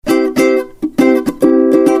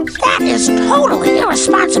totally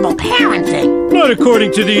irresponsible parenting. Not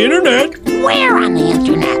according to the internet. Where on the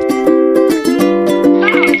internet?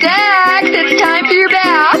 Dax, it's time for your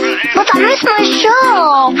bath. But I missed my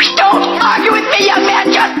show. Don't argue with me, young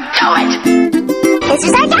man. Just do it. This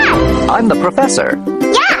is our dad. I'm the professor.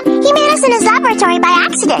 Yeah, he made us in his laboratory by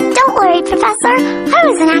accident. Don't worry, Professor. I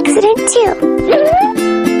was an accident,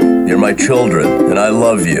 too. You're my children, and I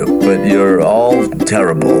love you, but you're all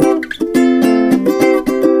terrible.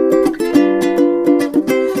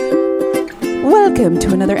 Welcome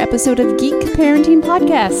to another episode of Geek Parenting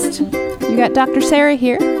Podcast. You got Dr. Sarah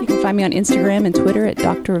here. You can find me on Instagram and Twitter at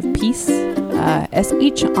Doctor of Peace,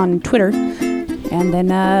 SH on Twitter. And then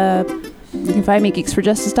you can find me at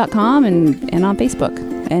geeksforjustice.com and on Facebook.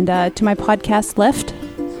 And to my podcast left,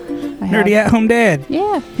 I have Nerdy at Home Dad.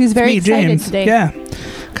 Yeah, who's very excited James. today. Yeah,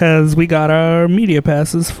 because we got our media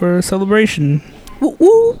passes for celebration. Woo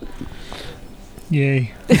woo.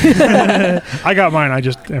 Yay. I got mine. I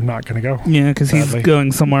just am not going to go. Yeah, because he's Sadly.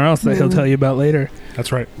 going somewhere else that he'll tell you about later.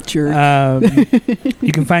 That's right. Sure.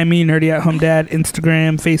 You can find me, Nerdy at Home Dad,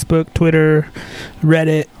 Instagram, Facebook, Twitter,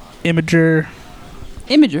 Reddit, Imager.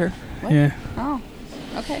 Imager. What? Yeah, Oh,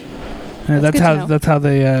 okay. that's good to how know. that's how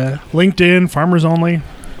they. LinkedIn, Farmers Only.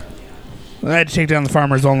 I had to take down the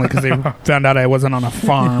farmers only because they found out I wasn't on a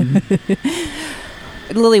farm.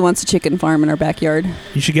 Lily wants a chicken farm in our backyard.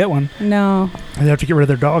 You should get one. No. They have to get rid of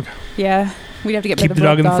their dog. Yeah. We'd have to get Keep rid of the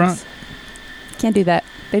dog in the dogs. front. Can't do that.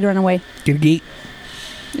 They'd run away. Get a gate.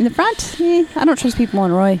 In the front? I don't trust people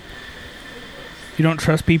in Roy. You don't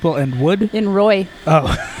trust people and wood? In Roy.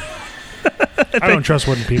 Oh. I don't trust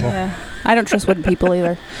wooden people. Yeah. I don't trust wooden people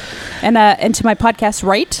either. And to my podcast,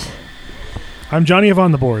 right? I'm Johnny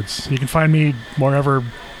Yvonne the Boards. You can find me wherever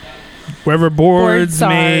boards are.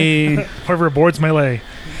 may... wherever boards may lay.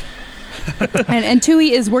 and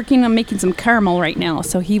Tui is working on making some caramel right now,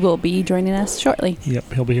 so he will be joining us shortly.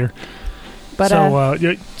 Yep, he'll be here. But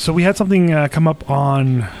So we had something come up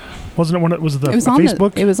on, wasn't it when it was the it was on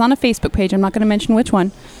Facebook? it was on a Facebook page. I'm not going to mention which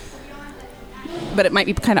one, but it might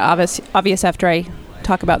be kind of obvious after I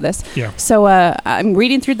talk about this. Yeah. So I'm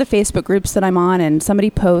reading through the Facebook groups that I'm on, and somebody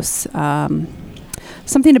posts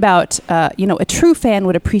something about a true fan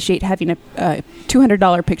would appreciate having a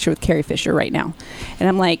 $200 picture with Carrie Fisher right now. And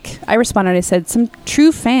I'm like, I responded, I said, some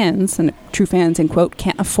true fans, and true fans in quote,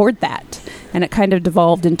 can't afford that. And it kind of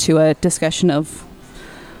devolved into a discussion of,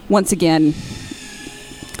 once again,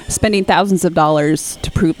 spending thousands of dollars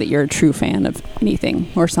to prove that you're a true fan of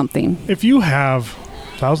anything or something. If you have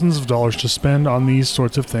thousands of dollars to spend on these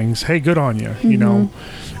sorts of things, hey, good on you. Mm-hmm. You know,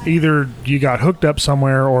 either you got hooked up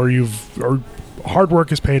somewhere, or hard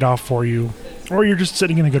work is paid off for you, or you're just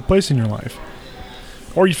sitting in a good place in your life,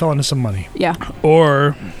 or you fell into some money. Yeah.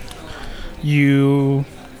 Or you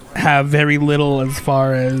have very little as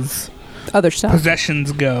far as Other stuff.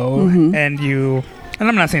 possessions go, Mhm. and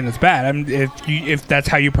I'm not saying that's bad. If that's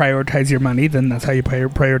how you prioritize your money, then that's how you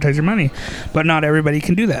prioritize your money. But not everybody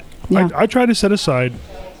can do that. Yeah. I try to set aside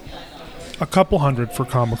a couple hundred for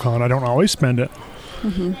Comic-Con. I don't always spend it,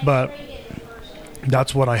 but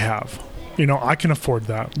that's what I have. You know, I can afford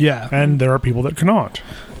that. Yeah. And there are people that cannot.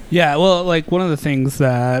 Yeah, well, like one of the things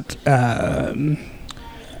that,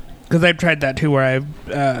 because I've tried that too, where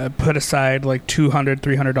I've put aside like $200,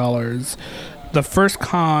 $300. The first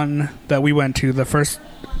con that we went to, the first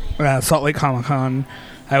Salt Lake Comic Con,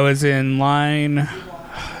 I was in line.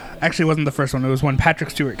 Actually, it wasn't the first one. It was when Patrick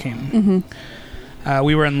Stewart came.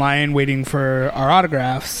 We were in line waiting for our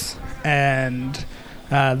autographs, and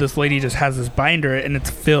this lady just has this binder, and it's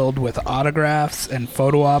filled with autographs and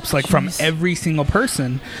photo ops, like from every single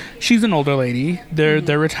person. She's an older lady. They're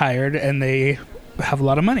retired, and they have a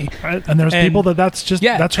lot of money. And there's people that's just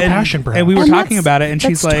that's her passion, perhaps. And we were talking about it, and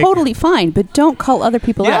she's that's like, totally fine, but don't call other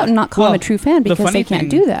people out and not call them a true fan, because they can't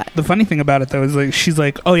do that. The funny thing about it, though, is like she's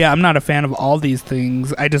like, oh yeah, I'm not a fan of all these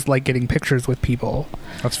things. I just like getting pictures with people.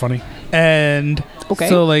 That's funny. And Okay.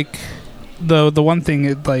 so like the one thing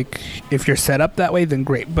is, like, if you're set up that way, then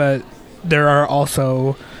great. But there are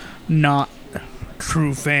also not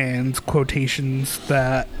true fans, quotations,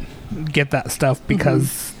 that get that stuff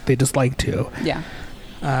because they just like to. Yeah.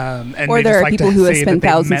 And or they there just are like people to who have say spent that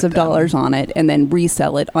they've thousands met of them. dollars on it and then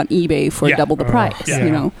resell it on eBay for Yeah. double the price, Yeah.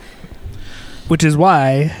 you know? Which is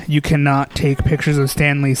why you cannot take pictures of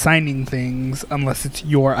Stanley signing things unless it's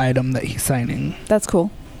your item that he's signing. That's cool.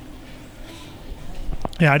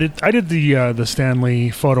 Yeah, I did the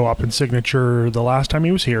Stanley photo op and signature the last time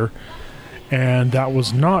he was here, and that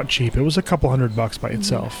was not cheap. It was a couple $100 by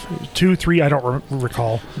itself. 2, 3, I don't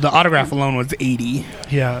recall. The autograph alone was $80.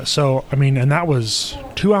 Yeah, so I mean, and that was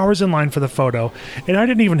 2 hours in line for the photo, and I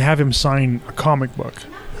didn't even have him sign a comic book.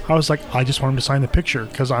 I was like, I just want him to sign the picture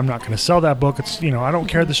because I'm not going to sell that book. It's, I don't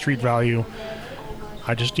care the street value.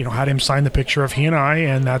 I just, had him sign the picture of he and I,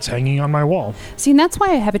 and that's hanging on my wall. See, and that's why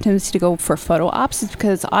I have a tendency to go for photo ops, is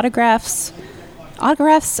because autographs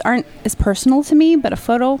aren't as personal to me, but a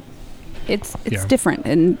photo, it's different,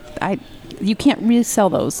 and you can't really sell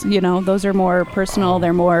those. Those are more personal.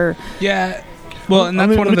 They're more. Yeah. Well, and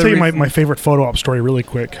that's one of the. Let me tell you my favorite photo op story really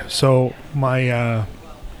quick. So my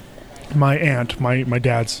aunt, my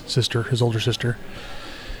dad's sister, his older sister,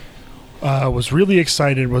 was really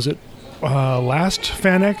excited. Was it last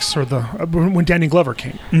FanX or when Danny Glover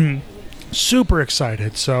came? Mm-hmm. Super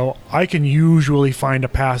excited. So I can usually find a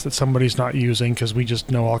pass that somebody's not using because we just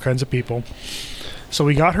know all kinds of people. So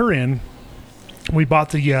we got her in. We bought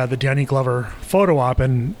the Danny Glover photo op,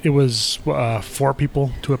 and it was 4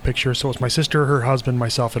 people to a picture. So it was my sister, her husband,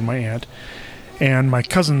 myself, and my aunt, and my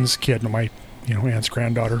cousin's kid, my aunt's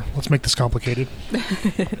granddaughter. Let's make this complicated.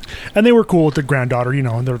 And they were cool with the granddaughter,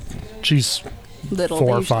 and she's little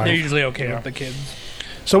 4 or 5. They're usually okay with the kids.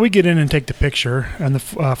 So we get in and take the picture, and the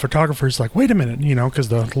photographer's like, "Wait a minute," because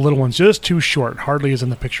the little one's just too short, hardly is in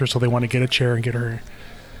the picture. So they want to get a chair and get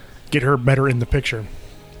her better in the picture.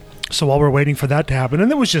 So while we're waiting for that to happen, and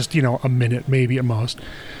it was just, a minute maybe at most.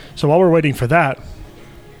 So while we're waiting for that,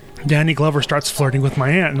 Danny Glover starts flirting with my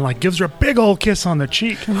aunt and gives her a big old kiss on the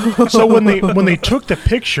cheek. So when they took the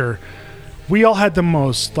picture, we all had the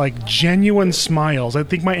most genuine smiles. I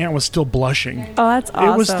think my aunt was still blushing. Oh, that's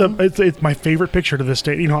awesome. It's my favorite picture to this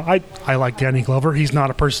day. I like Danny Glover. He's not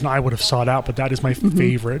a person I would have sought out, but that is my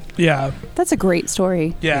favorite. Yeah. That's a great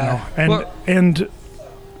story. Yeah. And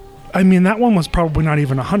I mean, that one was probably not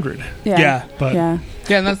even 100. Yeah. But yeah,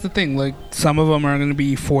 and that's the thing. Some of them are going to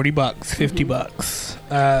be $40,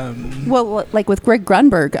 $50. Well, with Greg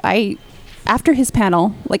Grunberg, after his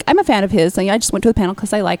panel, I'm a fan of his. I just went to the panel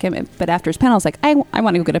because I like him. But after his panel, I was like, I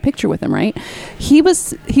want to go get a picture with him. Right? He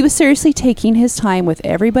was seriously taking his time with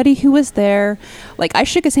everybody who was there. I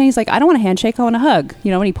shook his hand. He's like, I don't want a handshake. I want a hug.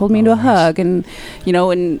 And he pulled me into a hug, and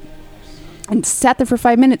and sat there for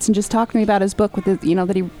 5 minutes and just talked to me about his book with that he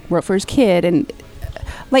wrote for his kid. And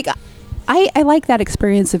I like that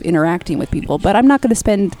experience of interacting with people, but I'm not going to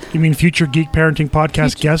spend. You mean future Geek Parenting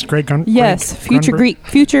Podcast guest Greg Grunberg? Yes, future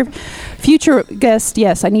guest.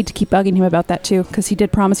 Yes, I need to keep bugging him about that too, because he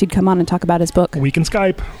did promise he'd come on and talk about his book. We can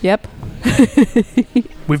Skype. Yep.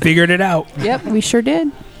 We figured it out. Yep, we sure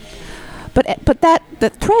did. But the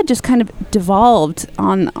thread just kind of devolved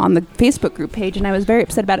on the Facebook group page, and I was very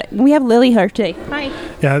upset about it. And we have Lily here today. Hi.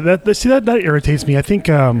 Yeah, that irritates me. I think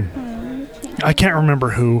I can't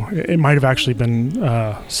remember who. It might have actually been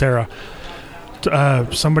Sarah.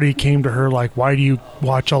 Somebody came to her why do you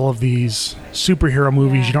watch all of these superhero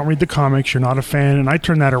movies? You don't read the comics. You're not a fan. And I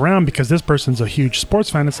turned that around because this person's a huge sports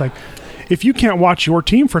fan. It's if you can't watch your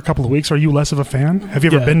team for a couple of weeks, are you less of a fan? Have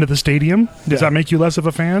you ever been to the stadium? Does that make you less of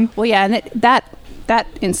a fan? Well, yeah, and that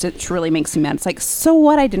instance really makes me mad. It's so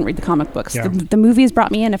what? I didn't read the comic books. Yeah. The movies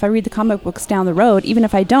brought me in. If I read the comic books down the road, even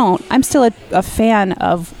if I don't, I'm still a fan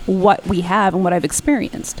of what we have and what I've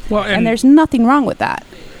experienced. Well, and there's nothing wrong with that.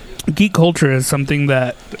 Geek culture is something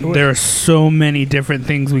that there are so many different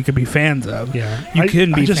things we could be fans of. Yeah, you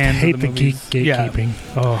can be I just fans hate of the geek movies. gatekeeping.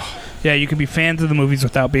 Yeah. Oh. Yeah, you could be fans of the movies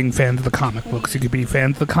without being fans of the comic books. You could be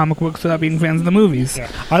fans of the comic books without being fans of the movies. Yeah.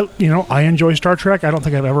 I enjoy Star Trek. I don't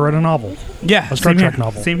think I've ever read a novel. Yeah, a Star Trek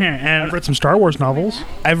novel. Same here. And I've read some Star Wars novels.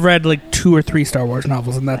 I've read 2 or 3 Star Wars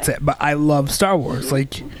novels, and that's it. But I love Star Wars.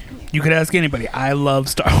 You could ask anybody. I love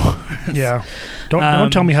Star Wars. Yeah.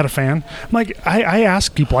 Don't tell me how to fan. I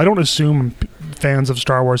ask people. I don't assume fans of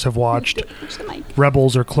Star Wars have watched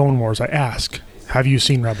Rebels or Clone Wars. I ask. Have you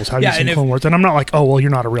seen Rebels? Have you seen Clone Wars? And I'm not oh, well,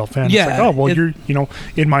 you're not a real fan. Yeah, it's you're,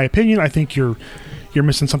 in my opinion, I think you're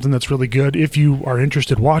missing something that's really good. If you are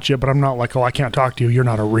interested, watch it. But I'm not oh, I can't talk to you. You're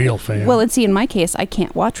not a real fan. Well, and see, in my case, I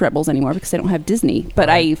can't watch Rebels anymore because I don't have Disney. But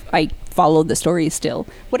I followed the stories still.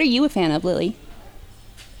 What are you a fan of, Lily?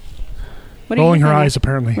 Rolling her eyes,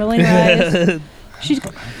 apparently. Rolling her eyes. She's.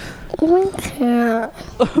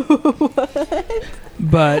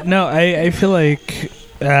 But no, I feel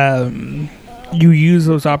you use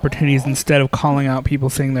those opportunities instead of calling out people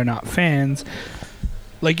saying they're not fans.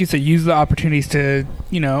 Like you said, use the opportunities to,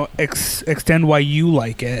 extend why you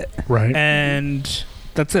like it. Right. And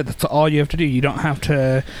that's it. That's all you have to do. You don't have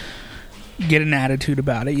to get an attitude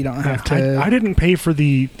about it. You don't have to. I didn't pay for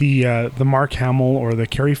the Mark Hamill or the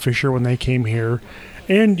Carrie Fisher when they came here.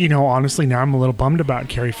 And, honestly, now I'm a little bummed about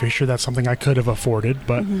Carrie Fisher. That's something I could have afforded.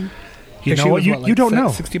 But, you know what? You don't know.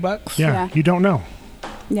 $60? Yeah, you don't know.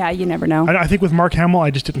 Yeah, you never know. I think with Mark Hamill, I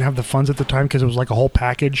just didn't have the funds at the time because it was a whole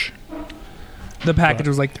package. The package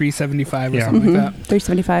was like $375 or Yeah. something like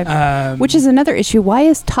 $375. that. Which is another issue. Why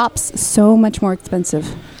is Topps so much more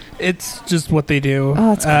expensive? It's just what they do.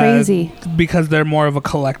 Oh, it's crazy. Because they're more of a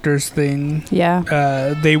collector's thing.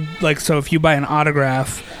 Yeah. They like, so if you buy an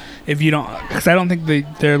autograph, if you don't, because I don't think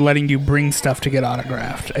they're letting you bring stuff to get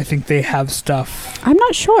autographed. I think they have stuff I'm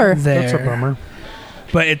not sure. there. That's a bummer.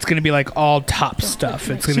 But it's going to be like all top stuff.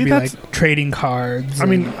 It's going to be like trading cards. I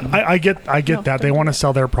mean, I get that. They want to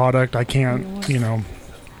sell their product. I can't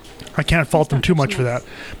fault them too much for that.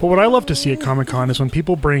 But what I love to see at Comic-Con is when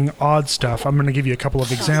people bring odd stuff. I'm going to give you a couple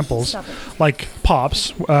of examples. Like Pops.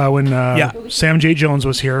 When Sam J. Jones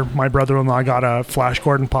was here, my brother-in-law got a Flash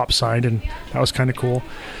Gordon Pop signed, and that was kind of cool.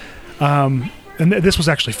 And this was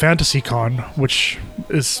actually FantasyCon, which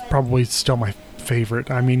is probably still my favorite.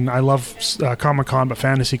 I mean, I love Comic-Con, but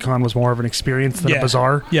FantasyCon was more of an experience than a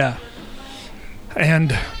bazaar. Yeah.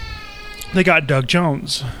 And they got Doug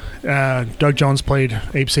Jones. Doug Jones played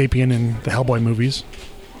Abe Sapien in the Hellboy movies.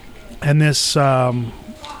 And this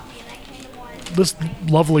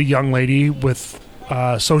lovely young lady with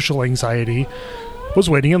social anxiety was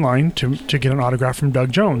waiting in line to get an autograph from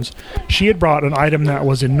Doug Jones. She had brought an item that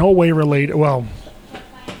was in no way related. Well,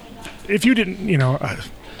 if you didn't,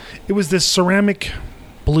 it was this ceramic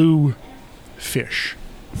blue fish.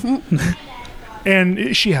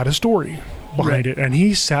 And she had a story behind it, and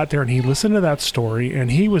he sat there and he listened to that story,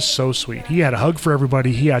 and he was so sweet. He had a hug for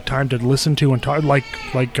everybody. He had time to listen to and talk like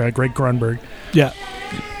Greg Grunberg. Yeah.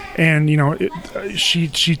 And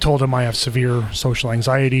she told him, I have severe social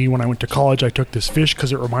anxiety. When I went to college, I took this fish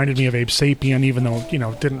because it reminded me of Abe Sapien, even though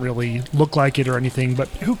it didn't really look like it or anything. But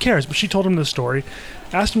who cares? But she told him the story,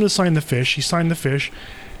 asked him to sign the fish. He signed the fish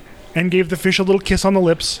and gave the fish a little kiss on the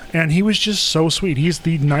lips, and he was just so sweet. He's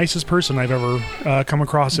the nicest person I've ever come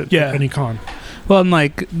across at any con. Well, and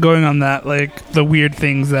like going on that, like the weird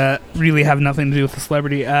things that really have nothing to do with the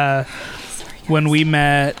celebrity. When we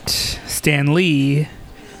met Stan Lee,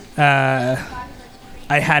 I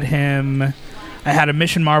had a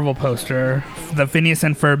Mission Marvel poster, the Phineas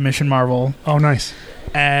and Ferb Mission Marvel. Oh, nice.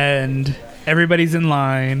 And everybody's in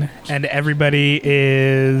line, and everybody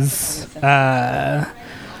is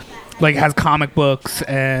has comic books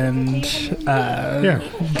and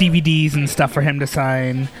DVDs and stuff for him to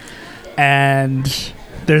sign. And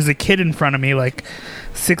there's a kid in front of me, like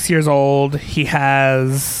 6 years old. He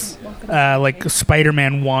has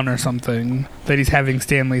Spider-Man 1 or something that he's having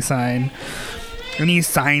Stan Lee sign. And he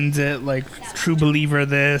signs it like True Believer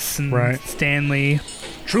this and Stan Lee.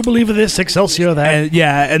 True Believer this, Excelsior that.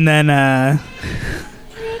 And then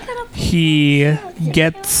he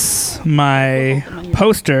gets my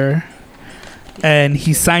poster and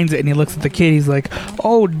he signs it and he looks at the kid. He's like,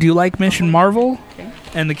 "Oh, do you like Mission Marvel?"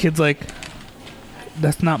 And the kid's like,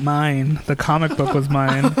 "That's not mine. The comic book was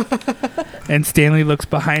mine." And Stanley looks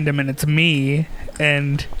behind him and it's me,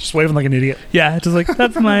 and just waving like an idiot. Yeah, just like,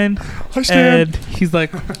 "That's mine." Hi, Stan. And he's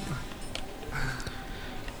like,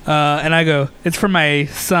 and I go, "It's for my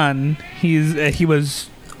son. He was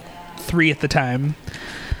 3 at the time."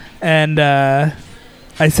 And I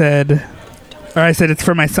said, "It's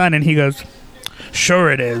for my son," and he goes,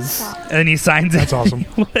 "Sure it is." And he signs it. That's awesome.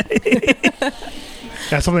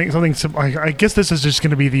 Yeah, something. I guess this is just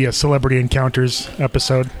going to be the Celebrity Encounters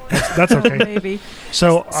episode. That's okay. Maybe.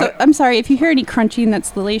 So I'm sorry if you hear any crunching.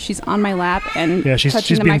 That's Lily. She's on my lap and she's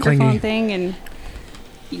touching the being microphone clingy thing and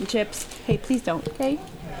eating chips. Hey, please don't. Okay.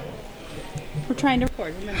 We're trying to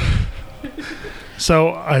record. Remember. So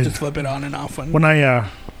I just flip it on and off when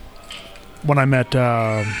I met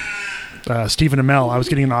Stephen Amell, I was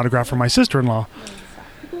getting an autograph from my sister-in-law,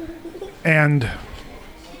 and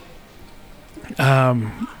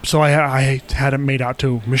so I had it made out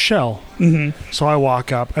to Michelle. Mm-hmm. So I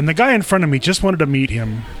walk up, and the guy in front of me just wanted to meet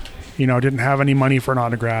him. Didn't have any money for an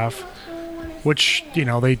autograph, which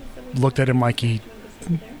they looked at him like he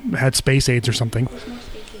had space AIDS or something.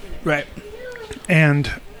 Right.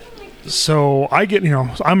 And so I get,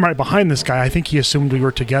 I'm right behind this guy. I think he assumed we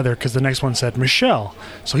were together because the next one said Michelle.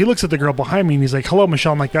 So he looks at the girl behind me and he's like, "Hello,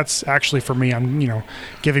 Michelle." I'm like, "That's actually for me. I'm,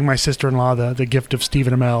 giving my sister-in-law the gift of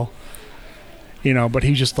Stephen Amell." But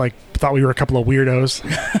he just thought we were a couple of weirdos.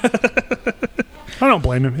 I don't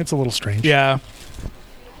blame him. It's a little strange. Yeah.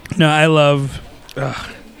 No, I love.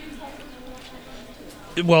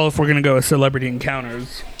 Well, if we're gonna go with Celebrity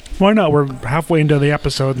Encounters, why not? We're halfway into the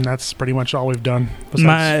episode, and that's pretty much all we've done.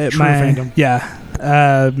 My fandom. Yeah.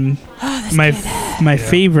 My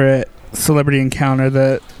favorite Celebrity Encounter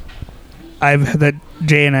that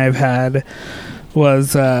Jay and I have had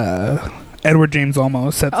was Edward James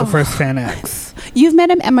Olmos at the first Fan X. You've met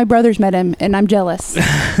him, and my brother's met him, and I'm jealous.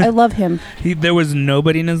 I love him. There was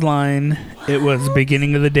nobody in his line. It was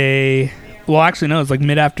beginning of the day. Well, actually, no, it was like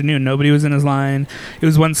mid-afternoon. Nobody was in his line. It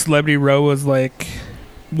was when Celebrity Row was like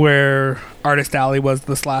where Artist Alley was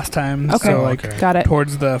this last time. Okay. So like Okay. Got it.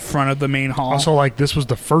 towards the front of the main hall. Also, like, this was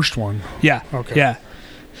the first one. Yeah. Okay. Yeah.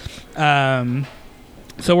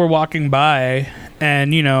 So we're walking by,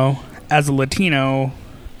 and as a Latino,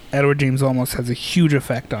 Edward James Olmos has a huge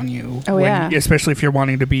effect on you. Oh, yeah. Especially if you're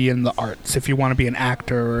wanting to be in the arts, if you want to be an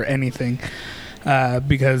actor or anything,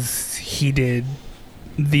 because he did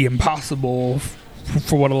the impossible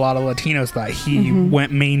for what a lot of Latinos thought. He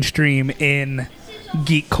went mainstream in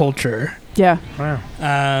geek culture. Yeah. Wow.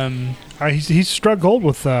 He struck gold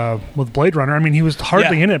with Blade Runner. I mean, he was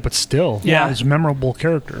hardly Yeah. in it, but still, Yeah. it was a memorable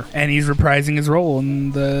character. And he's reprising his role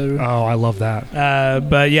in the... Oh, I love that.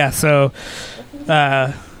 But yeah, so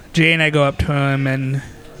Jay and I go up to him, and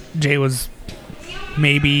Jay was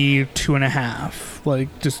maybe 2.5,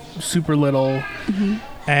 like just super little.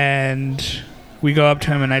 And we go up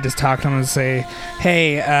to him, and I just talk to him and say,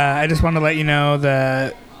 hey, I just want to let you know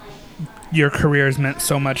that your career has meant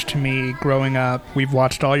so much to me growing up. We've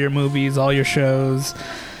watched all your movies, all your shows.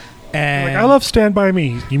 And Like, I love Stand By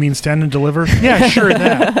Me. You mean Stand and Deliver? Yeah, sure,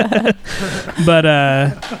 that. But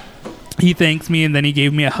he thanks me, and then he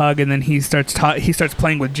gave me a hug, and then he starts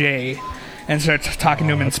playing with Jay and starts talking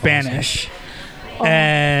to him in that's Spanish.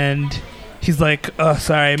 And he's like, oh,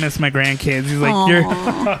 sorry, I miss my grandkids. He's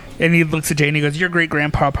like, and he looks at Jay and he goes, your great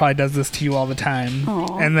grandpa probably does this to you all the time.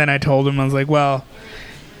 And then I told him, I was like, well,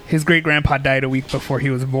 his great grandpa died a week before he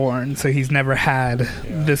was born, so he's never had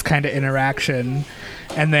this kind of interaction.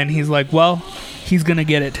 And then he's like, well, he's gonna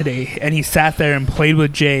get it today. And he sat there and played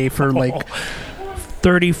with Jay for like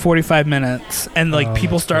 30-45 minutes, and like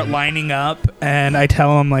people start lining up, and I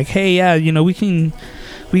tell him like, hey, yeah, we can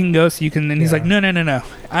go, so you can. And he's like, no,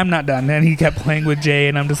 I'm not done. And he kept playing with Jay,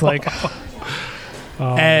 and I'm just like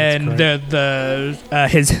and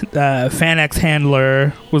his FanX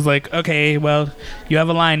handler was like, okay, well, you have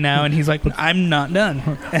a line now, and he's like, I'm not done.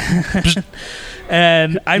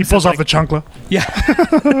 And He pulls off the chancla. yeah.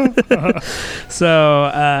 So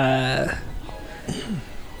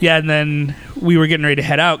yeah, and then we were getting ready to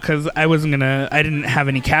head out because I didn't have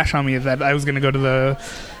any cash on me. That I was gonna go to the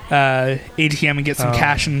ATM and get some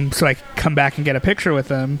cash, and so I could come back and get a picture with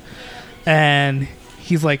him. And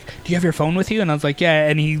he's like, do you have your phone with you? And I was like, yeah.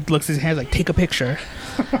 And he looks at his hands like, take a picture.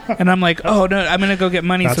 And I'm like, oh no, I'm gonna go get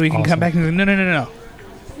money. That's so we can awesome. come back. And he's like, no.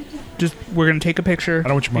 Just, we're gonna take a picture. I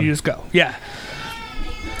don't want your money. You just go. Yeah.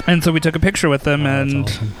 And so we took a picture with him, and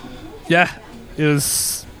That's awesome. yeah, it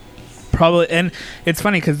was probably, and it's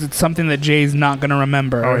funny because it's something that Jay's not gonna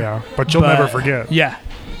remember. Oh yeah, but you'll never forget. Yeah.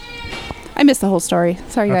 I missed the whole story.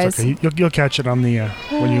 Sorry, That's guys. okay. You'll catch it on the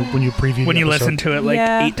when you preview. When the you episode. listen to it like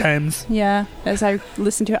Yeah. 8 times. Yeah, as I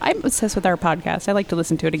listen to it, I'm obsessed with our podcast. I like to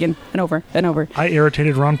listen to it again and over and over. I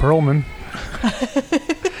irritated Ron Perlman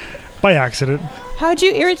by accident. How'd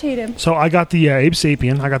you irritate him? So I got the Abe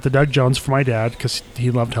Sapien. I got the Doug Jones for my dad because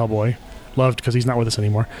he loved Hellboy. Loved because he's not with us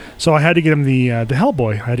anymore. So I had to get him the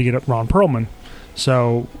Hellboy. I had to get it Ron Perlman.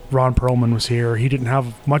 So Ron Perlman was here. He didn't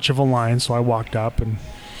have much of a line, so I walked up and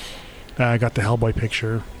I got the Hellboy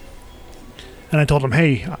picture. And I told him,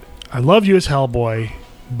 hey, I love you as Hellboy,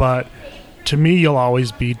 but to me you'll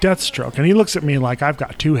always be Deathstroke. And he looks at me like I've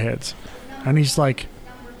got 2 heads. And he's like,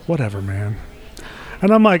 whatever, man.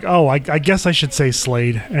 And I'm like, oh, I guess I should say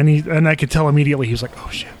Slade. And I could tell immediately he was like, oh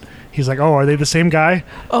shit. He's like, oh, are they the same guy?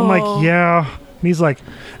 I'm like, yeah. And he's like,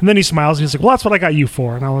 and then he smiles and he's like, well, that's what I got you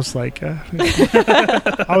for. And I was like,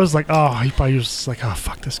 I was like, oh, he probably was just like, oh,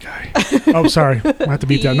 fuck this guy. Oh, sorry, I have to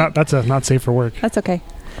beat that. That's not safe for work. That's okay.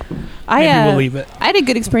 Maybe we'll leave it. I had a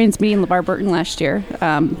good experience meeting LeVar Burton last year.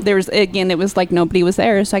 It was like nobody was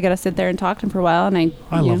there, so I got to sit there and talk to him for a while. And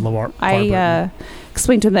I love LeVar I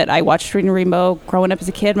explained to him that I watched Reading Rainbow growing up as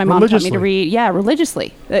a kid. My mom taught me to read. Yeah,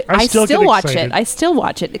 religiously. I still watch it. I still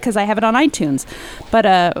watch it because I have it on iTunes. But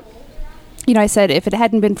I said if it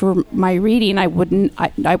hadn't been for my reading, I wouldn't.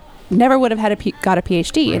 I never would have got a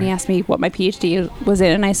PhD. Right. And he asked me what my PhD was in,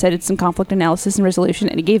 and I said it's in conflict analysis and resolution.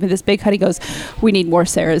 And he gave me this big hug. He goes, "We need more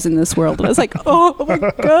Sarahs in this world." And I was like, "Oh my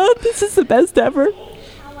god, this is the best ever."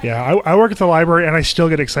 Yeah, I work at the library, and I still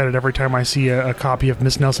get excited every time I see a copy of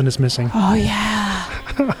Miss Nelson is Missing. Oh yeah,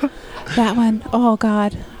 that one. Oh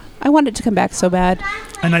god, I want it to come back so bad.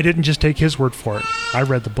 And I didn't just take his word for it. I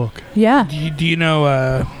read the book. Yeah. Do you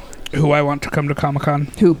know who I want to come to Comic-Con?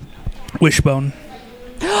 Who? Wishbone.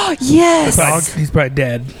 Yes. He's probably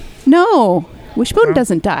dead. No, Wishbone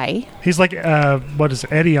doesn't die. He's like, what is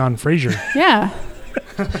it, Eddie on Frasier? Yeah.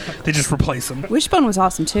 They just replace him. Wishbone was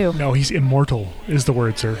awesome too. No, he's immortal, is the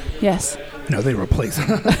word, sir. Yes. No, they replace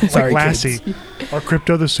him. Sorry, Lassie. kids. Or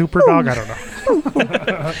Crypto the Super Dog. I don't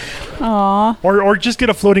know. Aw. Or just get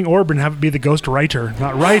a floating orb and have it be the Ghost Writer.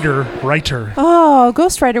 Not writer, writer. Oh,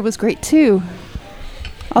 Ghost Rider was great too.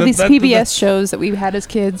 All these That- PBS shows that we had as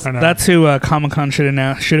kids. I know. That's who Comic-Con should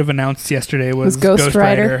have announced yesterday was Ghost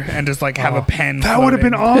Rider. and just like have a pen. That would have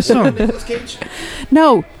been awesome.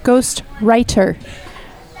 No, Ghost Writer.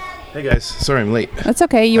 Hey guys, sorry I'm late. That's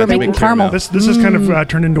okay. You I were think we making cleared caramel. now. This has kind of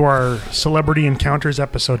turned into our Celebrity Encounters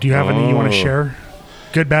episode. Do you have any you want to Oh. share?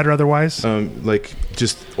 Good, bad, or otherwise? Like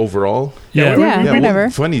just overall. Yeah. Yeah, well, whatever.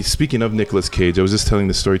 funny. Speaking of Nicolas Cage, I was just telling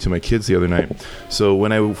the story to my kids the other night. So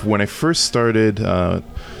when I first started,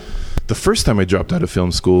 the first time I dropped out of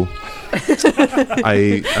film school,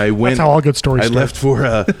 I went. That's how all good stories I start. left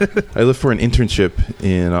for an internship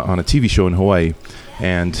on a TV show in Hawaii,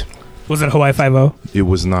 and Was it Hawaii 5-0? it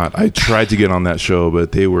was not. I tried to get on that show,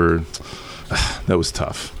 but they were. That was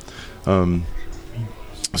tough.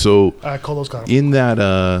 So Colo's got him.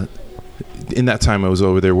 in that time I was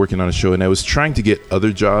over there working on a show, and I was trying to get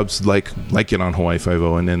other jobs like it on Hawaii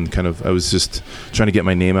 5-0, and then kind of I was just trying to get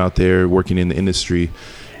my name out there working in the industry.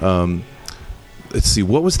 Let's see,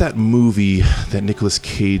 what was that movie that Nicolas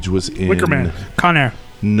Cage was in? Wicker Man. Con Air.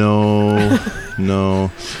 No.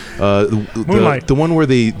 Moonlight. The one where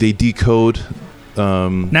they decode.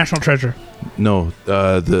 National Treasure. No,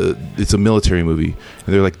 it's a military movie,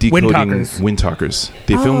 and they're like decoding Wind Talkers.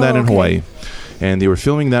 They filmed that in okay. Hawaii, and they were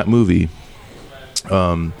filming that movie.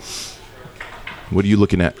 What are you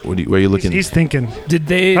looking at? Where are you looking? He's thinking. Did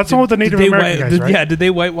they? That's the one with the Native American guys, right? Yeah. Did they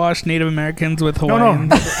whitewash Native Americans with No,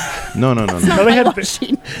 Hawaiians? No. No, they had.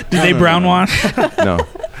 Did they brownwash?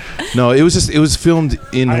 No. It was filmed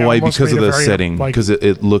in I Hawaii almost because of made a the very, setting, like- because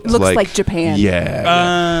it looked Looks like Japan.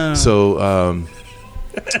 Yeah. So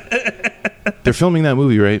they're filming that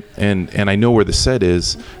movie, right? And I know where the set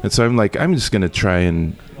is, and so I'm just gonna try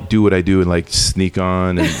and do what I do and like sneak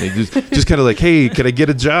on and just kind of like, hey, can I get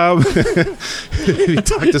a job? Maybe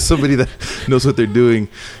talk to somebody that knows what they're doing,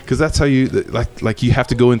 because that's how you like you have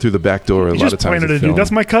to go in through the back door a He lot just of times. pointed to at a dude. film.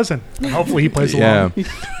 That's my cousin. Hopefully he plays along. Yeah.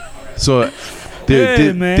 So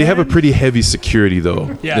Hey, they have a pretty heavy security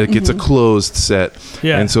though. Yeah. Like it's a closed set.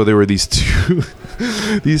 Yeah. And so there were these two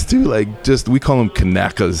like just, we call them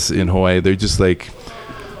Kanakas in Hawaii. They're just like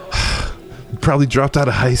probably dropped out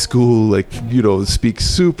of high school, like, speak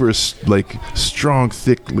super like strong,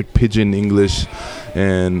 thick, like pidgin English,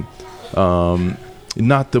 and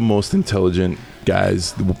not the most intelligent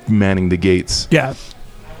guys manning the gates. Yeah.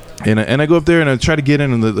 And I go up there and I try to get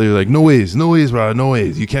in, and they're like, no ways, bro, no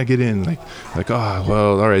ways, you can't get in. Like, oh,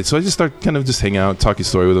 well, all right. So I just start kind of just hang out, talking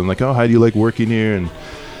story with them, like, oh, how do you like working here? And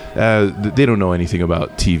they don't know anything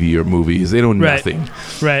about TV or movies. They know nothing.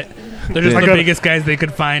 Right. They're just I the got- biggest guys they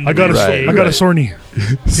could find. I got a Right, I got a right. Sorny.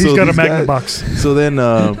 He's So got a these magnet guys- box. So then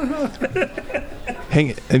I'm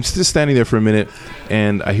just standing there for a minute,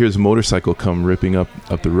 and I hear his motorcycle come ripping up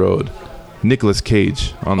the road. Nicolas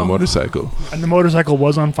Cage on the motorcycle. And the motorcycle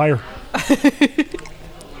was on fire.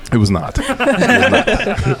 It was not.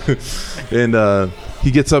 And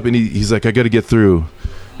he gets up and he's like, I got to get through.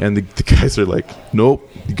 And the guys are like, nope,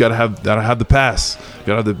 you gotta have the pass.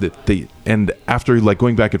 Gotta have the and after like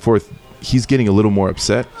going back and forth, he's getting a little more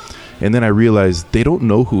upset. And then I realized they don't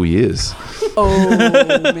know who he is. Oh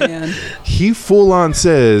man. He full on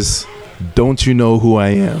says, "Don't you know who I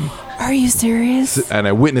am?" Are you serious? And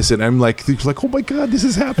I witness it. And I'm like, oh my God, this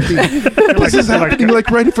is happening. This is happening like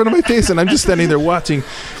right in front of my face. And I'm just standing there watching.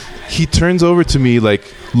 He turns over to me like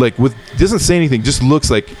doesn't say anything, just looks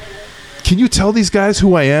like, can you tell these guys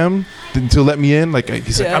who I am to let me in? Like,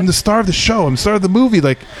 he's like, I'm the star of the show. I'm the star of the movie.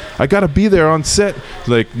 Like, I got to be there on set.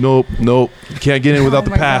 Like, nope. You can't get in without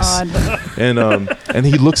the my pass. God. And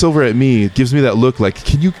he looks over at me, gives me that look like,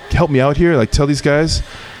 can you help me out here? Like, tell these guys.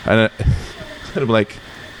 And I'm like,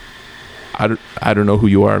 I don't know who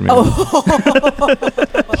you are, man.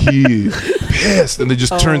 He's pissed, and then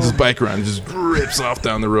just turns his bike around and just rips off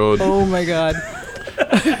down the road. Oh my God.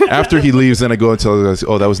 After he leaves, then I go and tell the guys,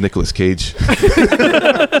 oh, that was Nicolas Cage.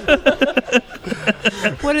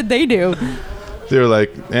 What did they do? They were like,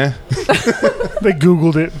 eh. They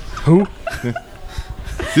Googled it. Who?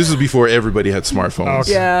 This was before everybody had smartphones.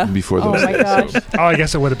 Okay. Yeah. Before Oh those my days, gosh. so, Oh, I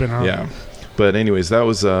guess it would have been. Huh? yeah. But anyways, that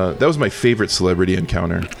was my favorite celebrity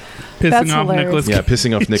encounter. Pissing That's off hilarious. Nicholas. Yeah,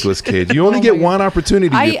 pissing off Nicolas Cage. You only Oh get my one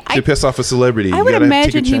opportunity I to piss off a celebrity. I You would gotta take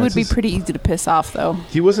imagine your he would be chances. pretty easy to piss off, though.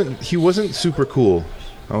 He wasn't super cool.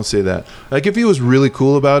 I'll say that. Like, if he was really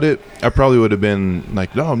cool about it, I probably would have been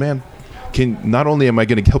like, "Oh man, not only am I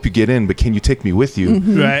going to help you get in, but can you take me with you?"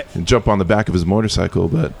 Mm-hmm. Right. And jump on the back of his motorcycle.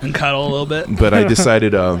 But And cuddle a little bit. I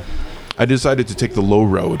decided I decided to take the low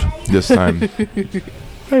road this time.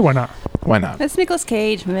 Hey, why not? Why not? That's Nicolas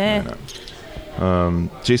Cage. Meh.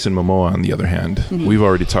 Jason Momoa, on the other hand, we've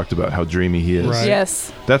already talked about how dreamy he is. Right.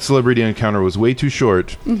 Yes. That celebrity encounter was way too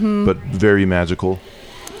short, but very magical.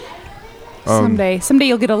 Someday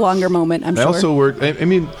you'll get a longer moment, I'm I sure. also work. I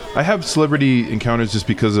mean, I have celebrity encounters just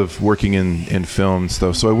because of working in film and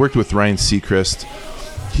stuff. So I worked with Ryan Seacrest.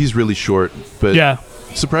 He's really short, but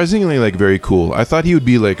surprisingly like very cool. I thought he would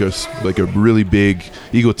be like a really big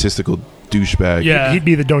egotistical douchebag. Yeah. He'd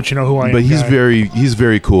be the don't you know who I am But he's guy. he's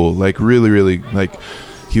very cool. Like really like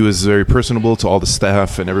he was very personable to all the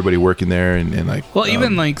staff and everybody working there and like Well,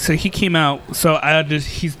 even like so he came out. So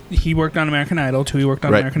he worked on American Idol too. He worked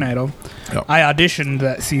on Right. American Idol. Yep. I auditioned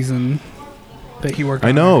that season that he worked on.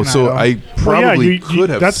 I know. American So Idol. I probably could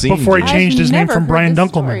have That's seen before he you. changed his I've name never from heard Brian this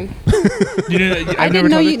Dunkelman. You didn't- I I've didn't never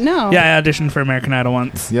know told you you- know. Yeah, I auditioned for American Idol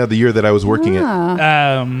once. Yeah, the year that I was working it.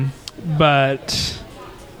 But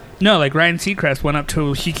no, like Ryan Seacrest went up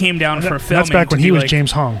to. He came down for filming. That's back when to he do, was like-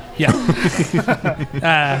 James Hong.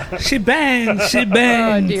 Yeah. She banged. She Oh,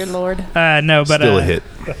 banged. dear Lord. No, but Still a hit.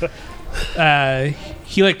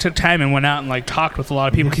 he like took time and went out and like talked with a lot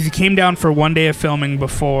of people because he came down for one day of filming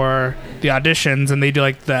before the auditions, and they do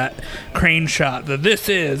like that crane shot. This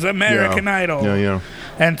is American Idol. Yeah.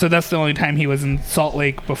 And so that's the only time he was in Salt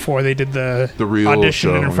Lake before they did the real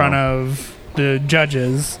audition show, in front of the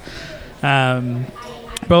judges.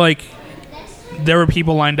 But like, there were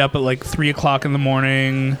people lined up at like 3:00 in the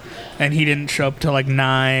morning, and he didn't show up till like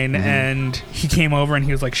 9. And he came over and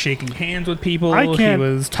he was like shaking hands with people. I He can't-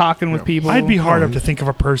 was talking with people. I'd be hard up to think of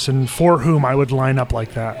a person for whom I would line up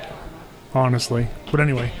like that, honestly. But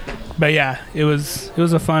anyway, But yeah, it was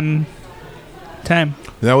a fun time.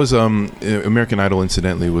 That was American Idol.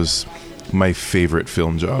 Incidentally, was my favorite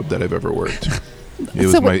film job that I've ever worked.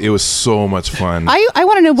 It was so much fun. I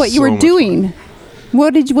want to know what you So were much doing.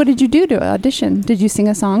 What did you do to audition? Did you sing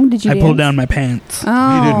a song? Did you? I pulled dance? down my pants.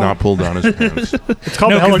 Oh. He did not pull down his pants. it's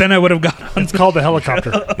called No, the because then I would have got on. It's called the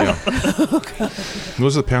helicopter. Yeah.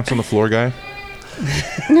 Was the pants on the floor guy?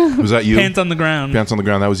 Was that you? Pants on the ground. Pants on the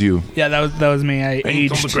ground. That was you. Yeah, that was me. I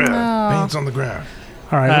aged. on the ground. Oh. Pants on the ground.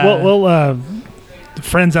 All right. Well,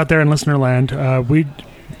 friends out there in listener land,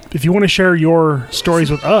 if you want to share your stories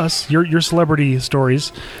with us, your celebrity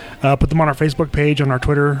stories, put them on our Facebook page, on our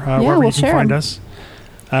Twitter, wherever we'll you can share find 'em. us.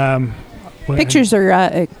 Pictures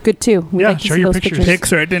are good too. We Yeah, like to share see your those pictures.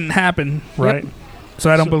 Pics, or it didn't happen. Right. So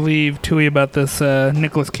I don't believe Tui about this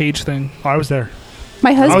Nicolas Cage thing. I was there. My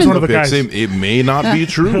I was husband. one of the guys. It may not be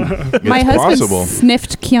true. It's My husband possible.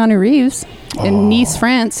 sniffed Keanu Reeves in Nice,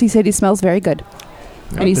 France. He said he smells very good,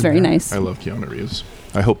 and he's very nice. I love Keanu Reeves.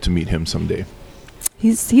 I hope to meet him someday.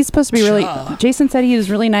 He's supposed to be really. Jason said he was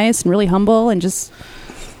really nice and really humble and just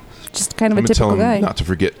kind of I'm a gonna tell typical him guy. not to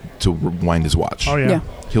forget to wind his watch. Oh, yeah.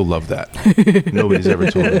 He'll love that. Nobody's ever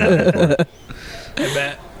told him that before. I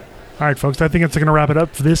bet. All right, folks, I think that's going to wrap it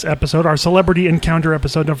up for this episode, our celebrity encounter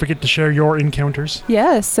episode. Don't forget to share your encounters.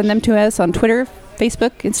 Yes, send them to us on Twitter,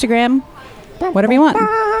 Facebook, Instagram, whatever you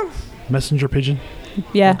want. Messenger pigeon.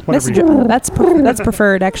 Yeah, Whatever messenger. That's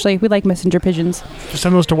preferred. Actually, we like messenger pigeons. Just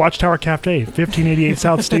send those to Watchtower Cafe, 1588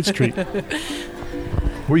 South State Street.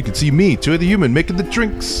 Where you can see me, Joy the Human, making the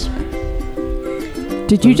drinks.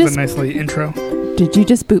 Did you That was just a nice little intro. Did you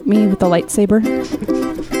just boot me with the lightsaber?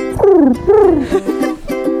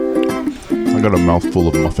 I got a mouthful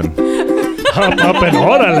of muffin. Up and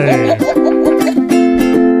orale.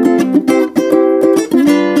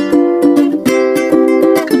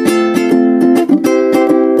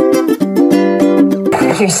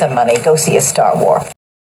 Here's some money. Go see a Star Wars.